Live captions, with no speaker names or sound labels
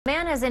A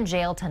man is in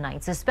jail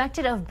tonight,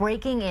 suspected of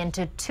breaking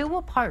into two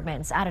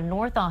apartments at a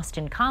North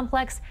Austin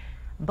complex.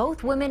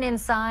 Both women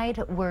inside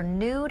were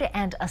nude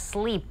and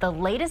asleep. The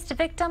latest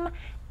victim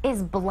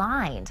is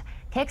blind.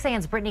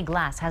 KXAN's Brittany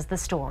Glass has the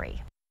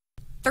story.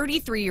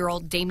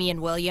 33-year-old Damien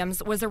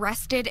Williams was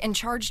arrested and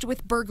charged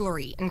with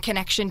burglary in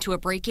connection to a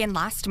break-in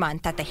last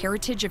month at the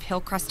Heritage of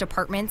Hillcrest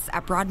Apartments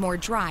at Broadmoor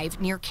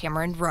Drive near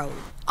Cameron Road.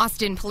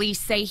 Austin police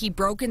say he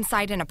broke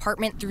inside an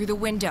apartment through the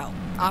window.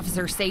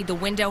 Officers say the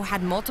window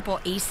had multiple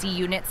AC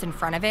units in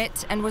front of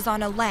it and was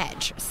on a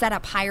ledge set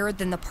up higher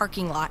than the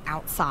parking lot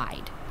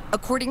outside.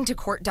 According to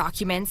court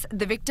documents,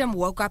 the victim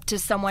woke up to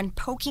someone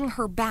poking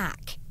her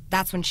back.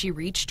 That's when she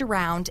reached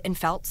around and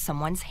felt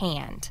someone's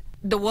hand.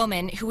 The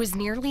woman, who was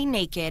nearly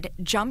naked,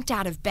 jumped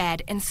out of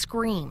bed and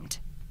screamed.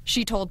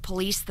 She told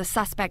police the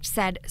suspect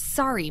said,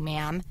 "Sorry,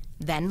 ma'am,"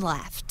 then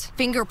left.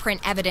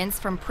 Fingerprint evidence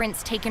from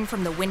prints taken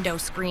from the window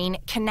screen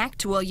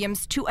connect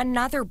Williams to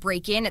another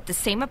break-in at the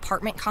same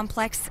apartment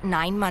complex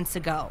 9 months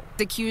ago.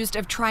 Accused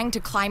of trying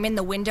to climb in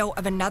the window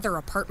of another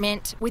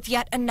apartment with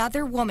yet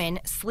another woman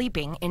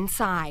sleeping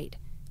inside.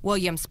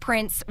 Williams'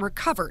 prints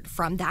recovered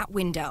from that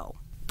window.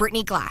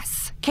 Brittany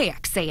Glass,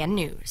 KXAN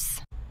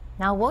News.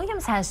 Now,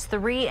 Williams has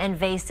 3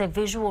 invasive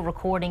visual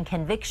recording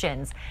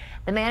convictions.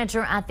 The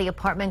manager at the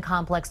apartment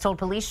complex told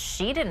police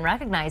she didn't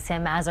recognize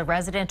him as a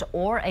resident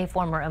or a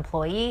former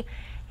employee.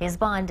 His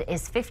bond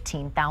is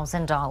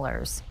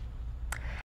 $15,000.